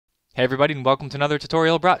Hey everybody, and welcome to another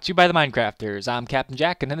tutorial brought to you by the Minecrafters. I'm Captain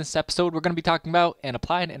Jack, and in this episode we're going to be talking about an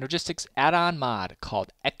Applied Energistics add-on mod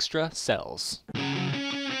called Extra Cells.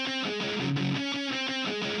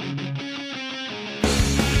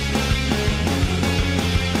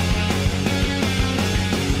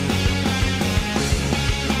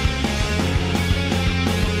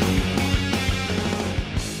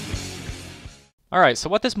 Alright, so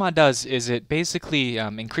what this mod does is it basically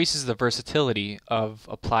increases the versatility of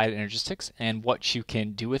Applied Energistics and what you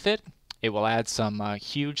can do with it. It will add some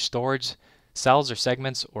huge storage cells or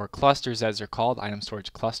segments or clusters, as they're called, item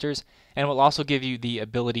storage clusters, and it will also give you the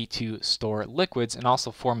ability to store liquids and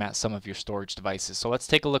also format some of your storage devices. So let's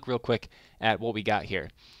take a look real quick at what we got here.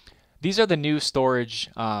 These are the new storage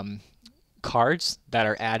cards that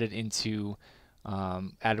are added into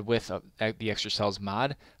added with the Extra Cells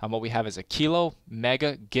mod. What we have is a Kilo,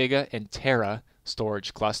 Mega, Giga, and Terra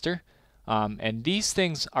storage cluster. And these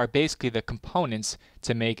things are basically the components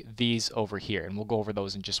to make these over here, and we'll go over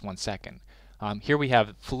those in just one second. Here we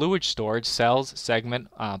have fluid storage, cells, segment,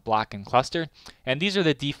 block, and cluster. And these are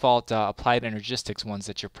the default Applied Energistics ones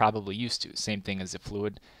that you're probably used to. Same thing as the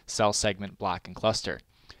fluid, cell, segment, block, and cluster.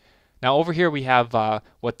 Now over here we have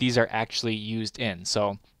what these are actually used in.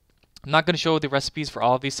 So I'm not going to show the recipes for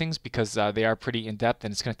all of these things because they are pretty in-depth,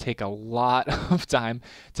 and it's going to take a lot of time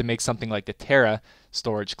to make something like the Terra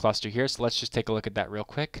storage cluster here. So let's just take a look at that real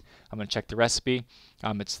quick. I'm going to check the recipe.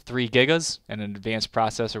 It's 3 gigas and an advanced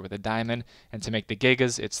processor with a diamond, and to make the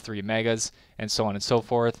gigas it's 3 megas, and so on and so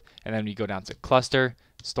forth. And then we go down to cluster,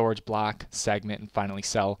 storage block, segment, and finally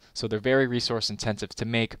cell. So they're very resource intensive to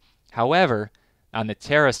make. However, on the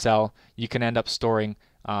Terra cell you can end up storing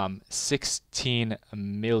 16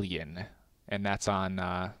 million, and that's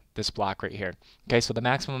on this block right here. Okay, so the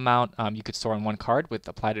maximum amount you could store on one card with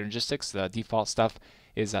Applied Energistics, the default stuff,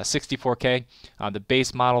 is 64K. The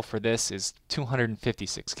base model for this is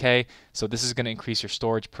 256K, so this is going to increase your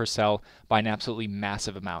storage per cell by an absolutely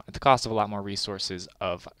massive amount at the cost of a lot more resources,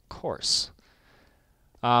 of course.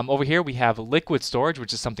 Over here we have liquid storage,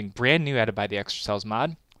 which is something brand new added by the Extra Cells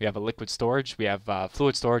mod. We have a liquid storage, we have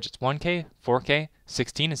fluid storage, it's 1K, 4K,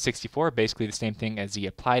 16, and 64, basically the same thing as the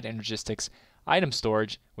Applied Energistics item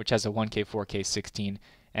storage, which has a 1K, 4K, 16,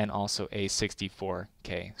 and also a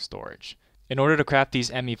 64K storage. In order to craft these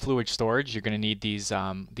Emmy fluid storage, you're going to need these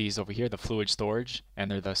over here, the fluid storage, and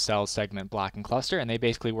they're the cell, segment, block, and cluster, and they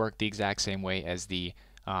basically work the exact same way as the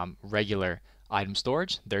regular item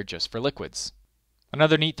storage. They're just for liquids.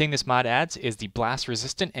 Another neat thing this mod adds is the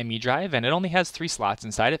blast-resistant Emmy drive, and it only has 3 slots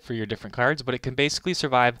inside it for your different cards, but it can basically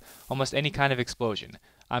survive almost any kind of explosion.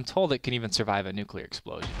 I'm told it can even survive a nuclear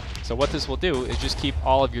explosion. So what this will do is just keep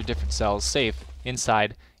all of your different cells safe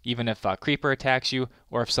inside, even if a creeper attacks you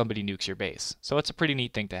or if somebody nukes your base. So it's a pretty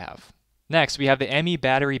neat thing to have. Next, we have the Emmy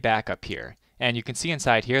battery backup here, and you can see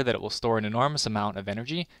inside here that it will store an enormous amount of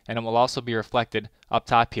energy, and it will also be reflected up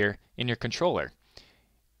top here in your controller.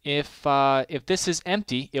 If this is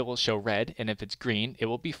empty, it will show red, and if it's green, it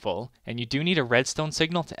will be full. And you do need a redstone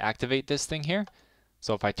signal to activate this thing here.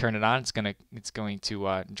 So if I turn it on, it's going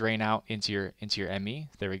to drain out into your Emmy.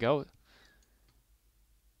 There we go.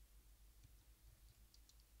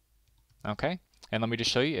 Okay, and let me just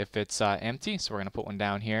show you if it's empty. So we're going to put one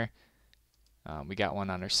down here. We got one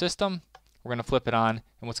on our system. We're going to flip it on,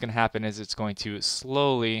 and what's going to happen is it's going to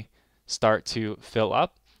slowly start to fill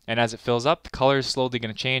up. And as it fills up, the color is slowly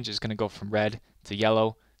going to change. It's going to go from red to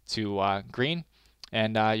yellow to green,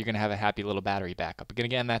 and you're going to have a happy little battery backup.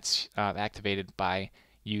 Again, that's activated by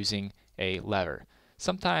using a lever.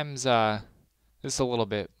 Sometimes this is a little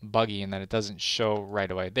bit buggy in that it doesn't show right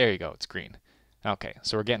away. There you go, it's green. Okay,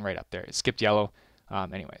 so we're getting right up there. It skipped yellow.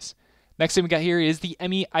 Anyways, next thing we got here is the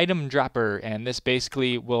Emmy item dropper, and this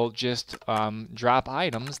basically will just drop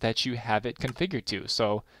items that you have it configured to.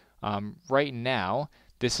 So right now,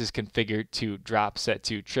 this is configured to drop set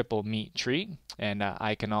to triple meat treat, and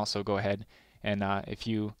I can also go ahead and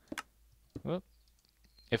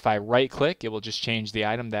if I right click, it will just change the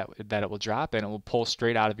item that it will drop, and it will pull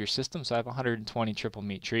straight out of your system. So I have 120 triple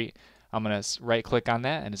meat treat. I'm going to right click on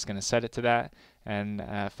that, and it's going to set it to that, and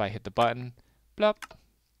if I hit the button, blop,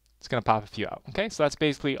 it's going to pop a few out. Okay, so that's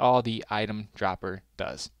basically all the item dropper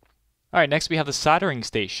does. Alright, next we have the soldering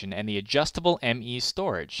station and the adjustable ME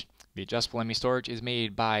storage. The adjustable ME storage is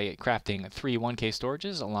made by crafting 3 1K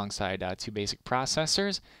storages alongside 2 basic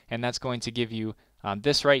processors, and that's going to give you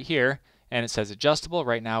this right here, and it says adjustable.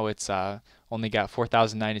 Right now it's only got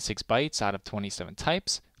 4,096 bytes out of 27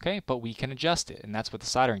 types, okay, but we can adjust it, and that's what the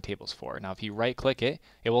soldering table's for. Now if you right click it,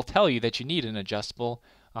 it will tell you that you need an adjustable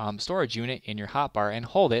storage unit in your hotbar and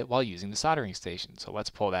hold it while using the soldering station. So let's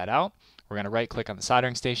pull that out. We're going to right click on the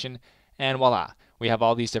soldering station, and voila, we have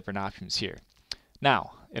all these different options here.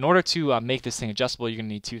 Now, in order to make this thing adjustable, you're going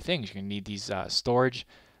to need two things. You're going to need these storage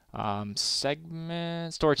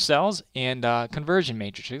cells and conversion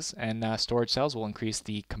matrices. And storage cells will increase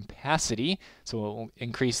the capacity, so it will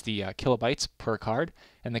increase the kilobytes per card,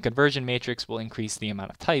 and the conversion matrix will increase the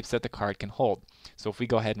amount of types that the card can hold. So if we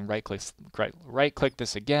go ahead and right click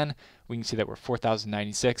this again, we can see that we're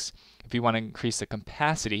 4096. If you want to increase the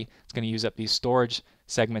capacity, it's going to use up these storage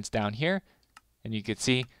segments down here, and you can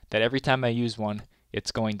see that every time I use one,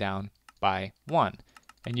 it's going down by 1.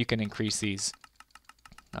 And you can increase these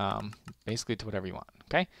basically to whatever you want.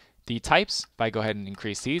 Okay. The types, if I go ahead and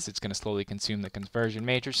increase these, it's going to slowly consume the conversion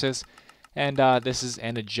matrices. And this is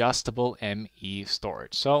an adjustable ME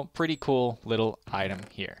storage. So pretty cool little item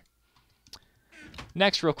here.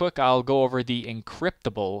 Next, real quick, I'll go over the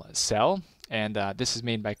encryptable cell. And this is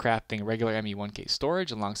made by crafting regular ME1K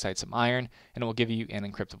storage alongside some iron, and it will give you an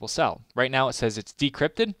encryptable cell. Right now it says it's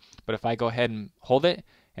decrypted, but if I go ahead and hold it,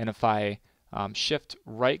 and if I shift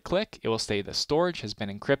right click, it will say the storage has been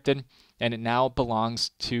encrypted, and it now belongs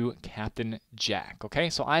to Captain Jack. Okay,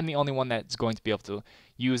 so I'm the only one that's going to be able to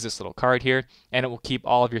use this little card here, and it will keep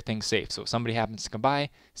all of your things safe. So if somebody happens to come by,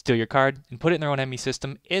 steal your card, and put it in their own ME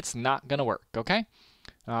system, it's not going to work. Okay,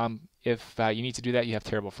 if you need to do that, you have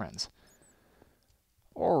terrible friends.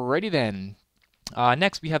 Alrighty then.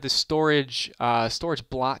 Next, we have the storage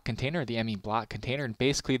block container, the Emmy block container, and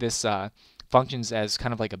basically this functions as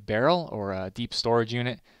kind of like a barrel or a deep storage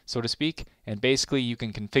unit, so to speak. And basically, you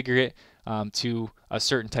can configure it to a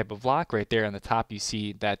certain type of block. Right there on the top, you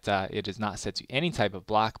see that it is not set to any type of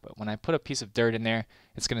block. But when I put a piece of dirt in there,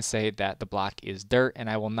 it's going to say that the block is dirt, and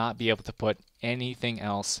I will not be able to put anything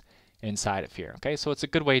else inside of here. Okay, so it's a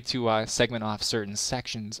good way to segment off certain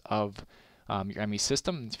sections of your ME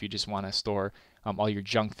system. If you just want to store all your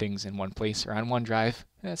junk things in one place or on one drive,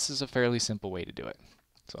 this is a fairly simple way to do it.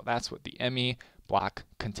 So that's what the Emme block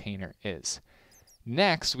container is.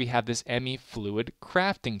 Next, we have this Emme Fluid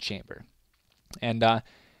Crafting Chamber. And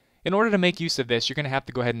in order to make use of this, you're going to have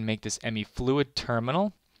to go ahead and make this Emme Fluid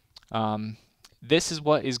Terminal. This is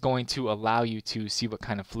what is going to allow you to see what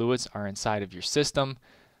kind of fluids are inside of your system.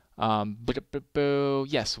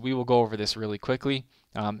 Yes, we will go over this really quickly,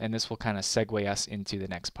 and this will kind of segue us into the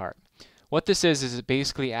next part. What this is it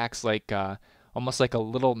basically acts like almost like a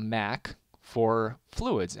little Mac for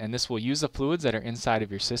fluids, and this will use the fluids that are inside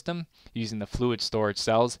of your system using the fluid storage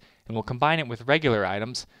cells, and we'll combine it with regular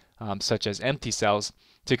items such as empty cells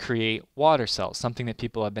to create water cells, something that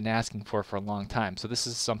people have been asking for a long time. So this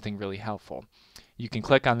is something really helpful. You can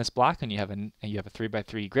click on this block, and you have a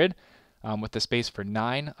 3x3 grid with the space for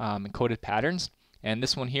 9 encoded patterns. And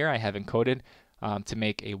this one here I have encoded to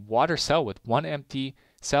make a water cell with 1 empty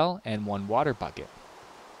cell and 1 water bucket.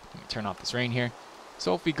 Let me turn off this rain here.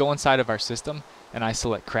 So if we go inside of our system and I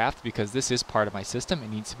select craft, because this is part of my system, it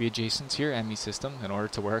needs to be adjacent to your Emme system in order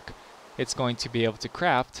to work, it's going to be able to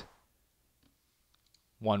craft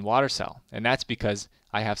 1 water cell. And that's because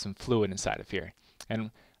I have some fluid inside of here. And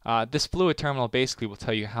this fluid terminal basically will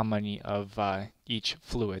tell you how many of each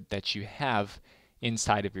fluid that you have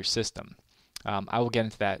inside of your system. I will get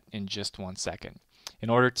into that in just 1 second. In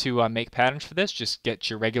order to make patterns for this, just get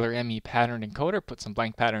your regular Emme pattern encoder, put some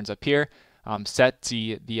blank patterns up here, set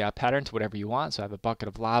the pattern to whatever you want. So I have a bucket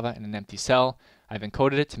of lava and an empty cell. I've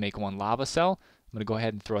encoded it to make 1 lava cell. I'm going to go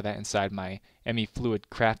ahead and throw that inside my Emme Fluid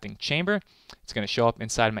Crafting Chamber. It's going to show up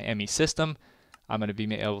inside my Emme system. I'm going to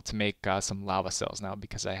be able to make some lava cells now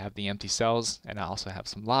because I have the empty cells and I also have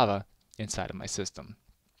some lava inside of my system.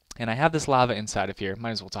 And I have this lava inside of here.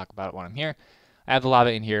 Might as well talk about it while I'm here. I have the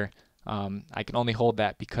lava in here. I can only hold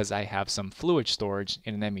that because I have some fluid storage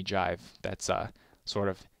in an Emme drive that's sort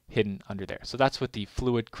of hidden under there. So that's what the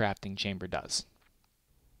Fluid Crafting Chamber does.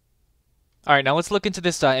 Alright, now let's look into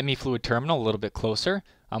this Emme Fluid Terminal a little bit closer.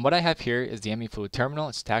 What I have here is the Emme Fluid Terminal.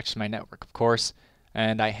 It's attached to my network, of course.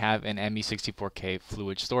 And I have an ME64K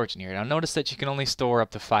fluid storage in here. Now notice that you can only store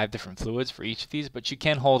up to 5 different fluids for each of these, but you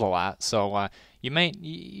can hold a lot. So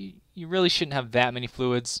you really shouldn't have that many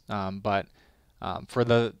fluids, but for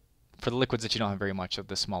the liquids that you don't have very much of,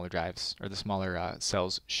 the smaller drives or the smaller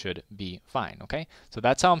cells should be fine. Okay, so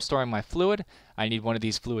that's how I'm storing my fluid. I need one of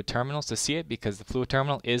these fluid terminals to see it because the fluid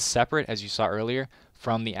terminal is separate, as you saw earlier,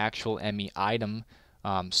 from the actual Emme item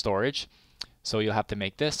storage. So you'll have to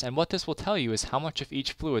make this, and what this will tell you is how much of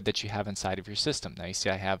each fluid that you have inside of your system. Now you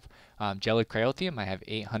see I have gelid cryothium, I have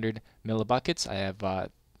 800 millibuckets, I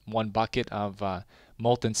have 1 bucket of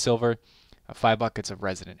molten silver, 5 buckets of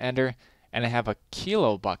resident ender, and I have a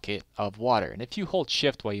kilo bucket of water. And if you hold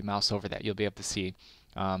shift while you mouse over that, you'll be able to see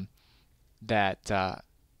that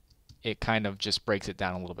it kind of just breaks it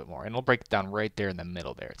down a little bit more. And it'll break it down right there in the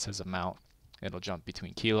middle there. It says amount. It'll jump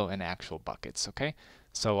between kilo and actual buckets, okay?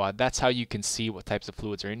 So that's how you can see what types of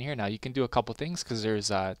fluids are in here. Now you can do a couple things because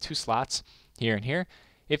there's 2 slots here and here.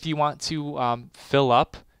 If you want to fill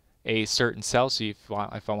up a certain cell, so if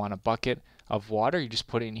I want a bucket of water, you just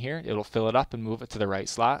put it in here. It'll fill it up and move it to the right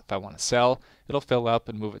slot. If I want a cell, it'll fill up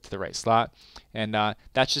and move it to the right slot. And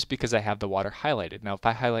that's just because I have the water highlighted. Now if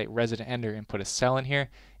I highlight resident ender and put a cell in here,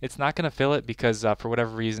 it's not going to fill it because for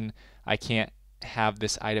whatever reason I can't have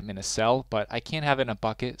this item in a cell, but I can have it in a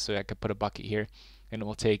bucket, so I could put a bucket here and it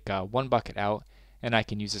will take 1 bucket out, and I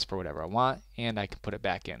can use this for whatever I want, and I can put it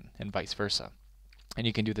back in, and vice versa. And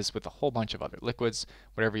you can do this with a whole bunch of other liquids,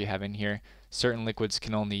 whatever you have in here. Certain liquids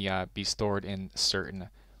can only be stored in certain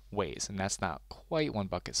ways, and that's not quite 1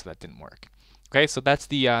 bucket, so that didn't work. Okay, so that's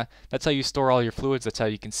how you store all your fluids. That's how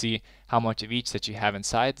you can see how much of each that you have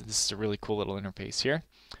inside. This is a really cool little interface here.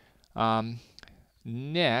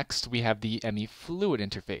 Next, we have the Emmy Fluid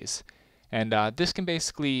interface, and this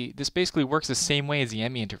basically works the same way as the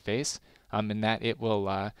Emmy interface, in that it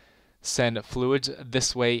will send fluids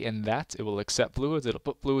this way and that. It will accept fluids. It'll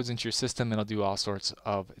put fluids into your system, and it'll do all sorts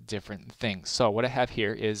of different things. So what I have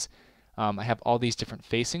here is I have all these different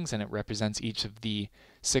facings, and it represents each of the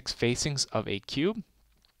 6 facings of a cube.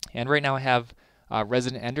 And right now I have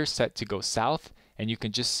resident ender set to go south, and you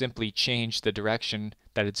can just simply change the direction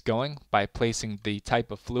that it's going by placing the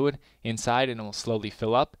type of fluid inside, and it will slowly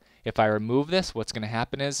fill up. If I remove this, what's going to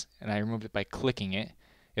happen is, and I remove it by clicking it,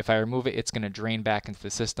 if I remove it, it's going to drain back into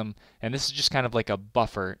the system, and this is just kind of like a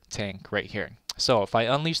buffer tank right here. So if I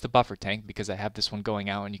unleash the buffer tank, because I have this one going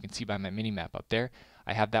out, and you can see by my mini map up there,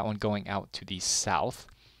 I have that one going out to the south.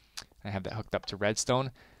 I have that hooked up to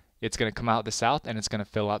redstone. It's going to come out the south, and it's going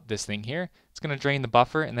to fill up this thing here. It's going to drain the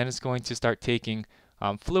buffer, and then it's going to start taking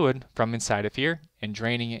fluid from inside of here and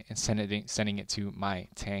draining it and sending it to my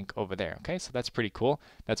tank over there. Okay, so that's pretty cool.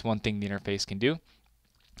 That's one thing the interface can do.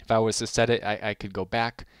 If I was to set it, I could go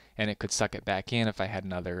back and it could suck it back in if I had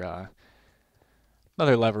another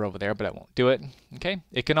lever over there, but I won't do it. Okay,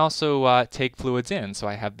 it can also take fluids in. So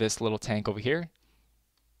I have this little tank over here,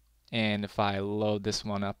 and if I load this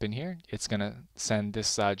one up in here, it's going to send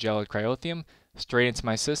this gelid cryothium straight into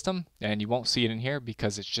my system, and you won't see it in here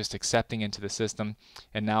because it's just accepting into the system.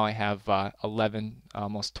 And now I have 11,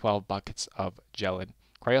 almost 12 buckets of gelid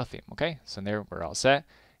cryothium. Okay, so there we're all set.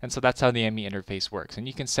 And so that's how the Emmy interface works. And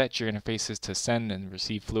you can set your interfaces to send and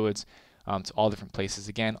receive fluids to all different places.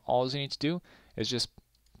 Again, all you need to do is just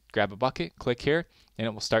grab a bucket, click here, and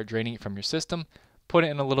it will start draining it from your system. Put it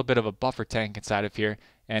in a little bit of a buffer tank inside of here,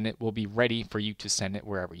 and it will be ready for you to send it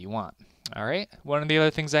wherever you want. All right, one of the other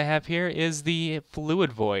things I have here is the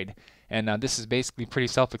fluid void. And this is basically pretty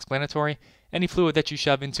self-explanatory. Any fluid that you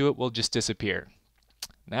shove into it will just disappear.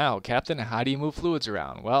 Now, Captain, how do you move fluids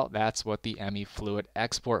around? Well, that's what the Emmy Fluid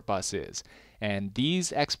Export Bus is. And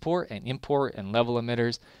these export and import and level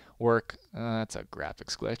emitters work, that's a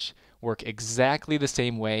graphics glitch, work exactly the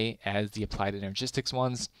same way as the Applied Energistics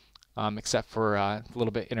ones, except for a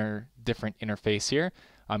little bit different interface here.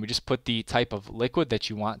 You just put the type of liquid that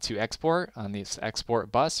you want to export on this export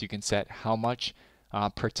bus. You can set how much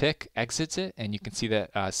per tick exits it, and you can see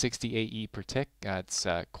that 60 AE per tick. It's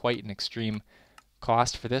quite an extreme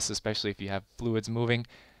cost for this, especially if you have fluids moving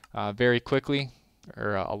very quickly,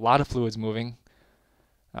 or a lot of fluids moving.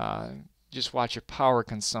 Just watch your power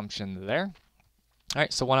consumption there. All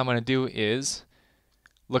right, so what I'm going to do is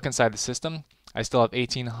look inside the system. I still have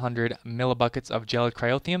 1,800 millibuckets of gelid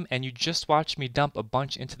cryothium, and you just watched me dump a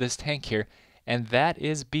bunch into this tank here, and that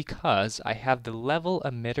is because I have the level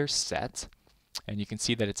emitter set, and you can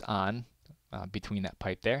see that it's on between that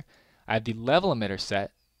pipe there. I have the level emitter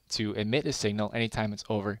set to emit a signal anytime it's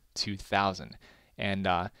over 2,000, and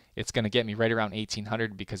it's going to get me right around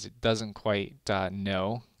 1,800 because it doesn't quite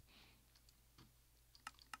know.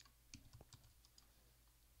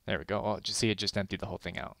 There we go. Oh, did you see it just emptied the whole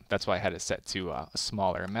thing out? That's why I had it set to a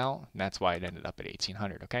smaller amount, and that's why it ended up at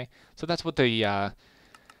 1,800. Okay, so that's what the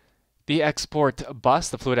export bus,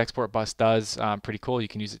 the fluid export bus, does. Pretty cool. You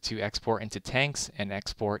can use it to export into tanks and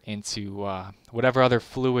export into whatever other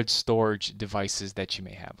fluid storage devices that you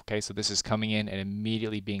may have. Okay, so this is coming in and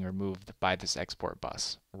immediately being removed by this export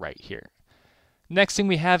bus right here. Next thing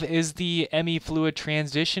we have is the Emmy Fluid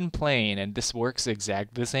Transition Plane, and this works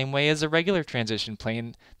exactly the same way as a regular transition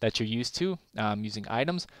plane that you're used to using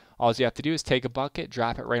items. All you have to do is take a bucket,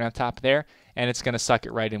 drop it right on top there, and it's going to suck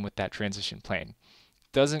it right in with that transition plane.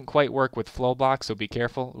 Doesn't quite work with flow blocks, so be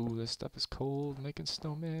careful. Ooh, this stuff is cold, making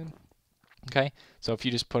snowman. Okay, so if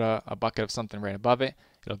you just put a bucket of something right above it,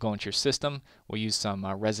 it'll go into your system. We'll use some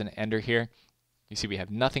resident ender here. You see we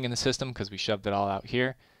have nothing in the system because we shoved it all out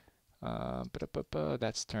here.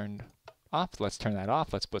 That's turned off. Let's turn that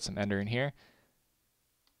off. Let's put some ender in here.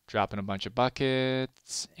 Drop in a bunch of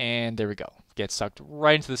buckets, and there we go. Gets sucked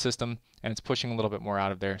right into the system, and it's pushing a little bit more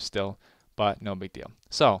out of there still, but no big deal.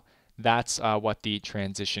 So that's what the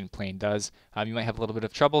transition plane does. You might have a little bit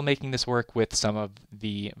of trouble making this work with some of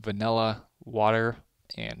the vanilla water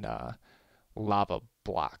and lava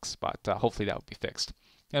blocks, but hopefully that will be fixed.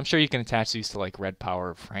 And I'm sure you can attach these to like red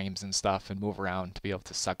power frames and stuff and move around to be able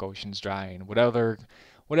to suck oceans dry and whatever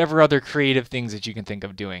other creative things that you can think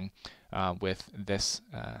of doing with this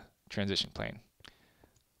transition plane.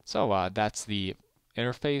 So that's the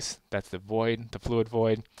interface, that's the void, the fluid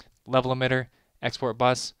void, level emitter, export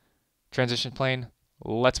bus, transition plane.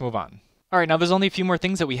 Let's move on. All right, now there's only a few more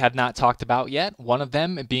things that we have not talked about yet. One of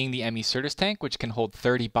them being the Emmy Certus tank, which can hold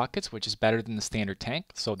 30 buckets, which is better than the standard tank.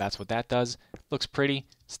 So that's what that does. Looks pretty,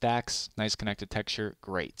 stacks, nice connected texture,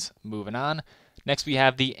 great. Moving on. Next we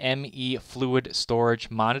have the Dme Fluid Storage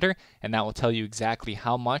Monitor, and that will tell you exactly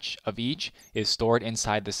how much of each is stored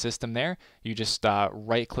inside the system there. You just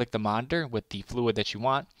right-click the monitor with the fluid that you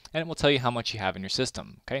want, and it will tell you how much you have in your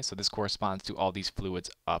system. Okay, so this corresponds to all these fluids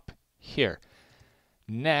up here.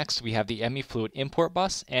 Next, we have the Emmy Fluid Import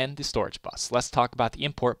Bus and the Storage Bus. Let's talk about the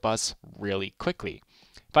Import Bus really quickly.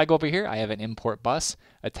 If I go over here, I have an import bus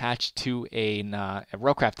attached to a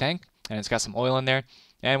railcraft tank, and it's got some oil in there.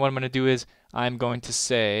 And what I'm going to do is I'm going to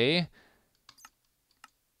say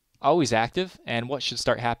always active, and what should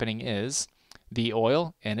start happening is the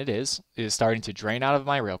oil, and it is starting to drain out of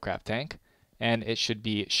my railcraft tank, and it should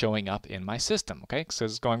be showing up in my system, okay? So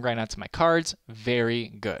it's going right onto my cards, very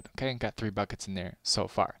good, okay? Got 3 buckets in there so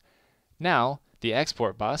far. Now, the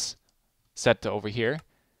export bus, set to over here,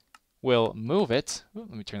 will move it,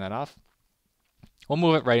 let me turn that off, we'll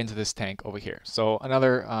move it right into this tank over here. So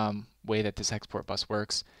another way that this export bus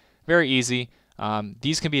works, very easy.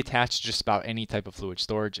 These can be attached to just about any type of fluid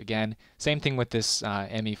storage. Again, same thing with this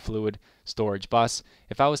Emmy Fluid Storage Bus.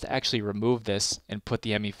 If I was to actually remove this and put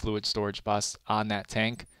the Emmy Fluid Storage Bus on that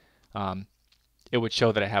tank, it would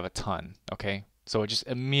show that I have a ton, okay? So it just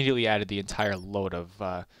immediately added the entire load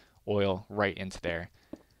of oil right into there.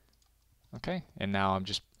 Okay, and now I'm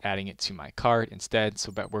just adding it to my cart instead,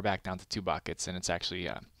 so we're back down to 2 buckets, and it's actually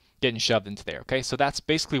getting shoved into there, okay? So that's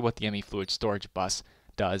basically what the Emmy Fluid Storage Bus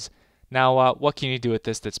does. Now, what can you do with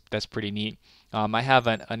this that's pretty neat? I have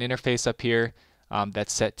an interface up here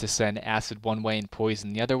that's set to send acid one way and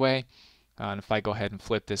poison the other way. And if I go ahead and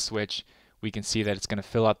flip this switch, we can see that it's going to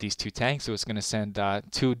fill up these 2 tanks. So it's going to send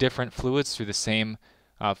 2 different fluids through the same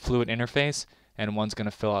fluid interface, and one's going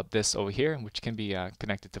to fill up this over here, which can be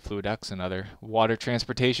connected to fluid ducts and other water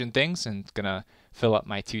transportation things, and it's going to fill up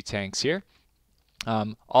my 2 tanks here.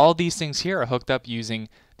 All these things here are hooked up using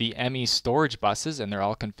the Emmy storage buses, and they're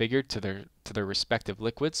all configured to their respective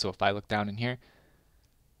liquids. So if I look down in here,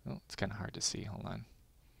 oh, it's kind of hard to see. Hold on.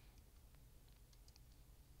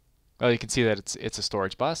 Well, you can see that it's a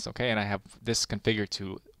storage bus, okay, and I have this configured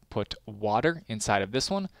to put water inside of this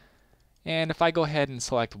one. And if I go ahead and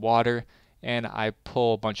select water and I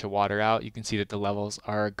pull a bunch of water out, you can see that the levels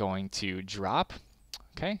are going to drop,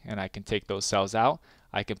 okay, and I can take those cells out.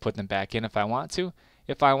 I can put them back in if I want to.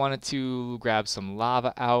 If I wanted to grab some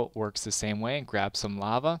lava out, works the same way. Grab some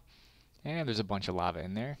lava, and there's a bunch of lava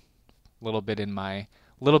in there. A little bit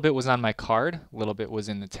was on my card, a little bit was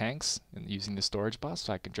in the tanks and using the storage bus,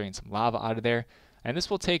 so I can drain some lava out of there. And this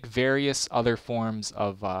will take various other forms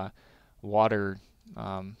of water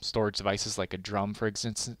storage devices, like a drum, for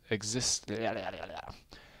example.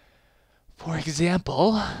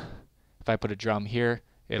 If I put a drum here,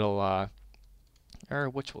 it'll or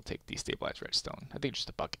which will take destabilized redstone. I think just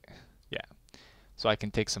a bucket. Yeah. So I can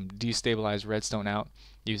take some destabilized redstone out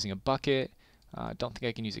using a bucket. Don't think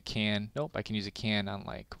I can use a can. Nope, I can use a can on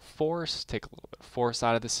like force. Take a little bit of force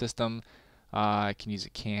out of the system. I can use a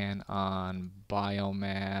can on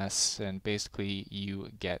biomass, and basically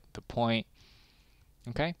you get the point.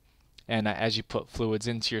 Okay. And as you put fluids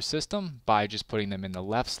into your system, by just putting them in the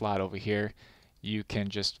left slot over here, you can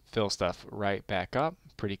just fill stuff right back up.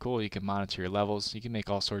 Pretty cool. You can monitor your levels. You can make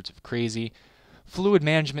all sorts of crazy fluid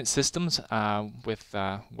management systems with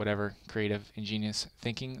whatever creative, ingenious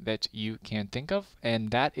thinking that you can think of. And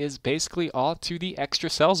that is basically all to the Extra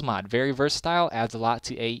Cells mod. Very versatile, adds a lot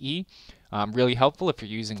to AE. Really helpful if you're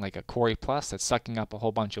using like a Quarry Plus that's sucking up a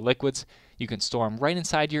whole bunch of liquids. You can store them right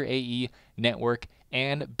inside your AE network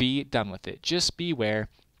and be done with it. Just beware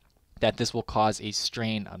that this will cause a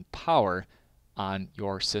strain on power on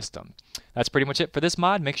your system. That's pretty much it for this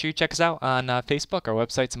mod. Make sure you check us out on Facebook. Our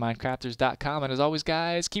website's minecrafters.com. And as always,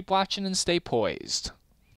 guys, keep watching and stay poised.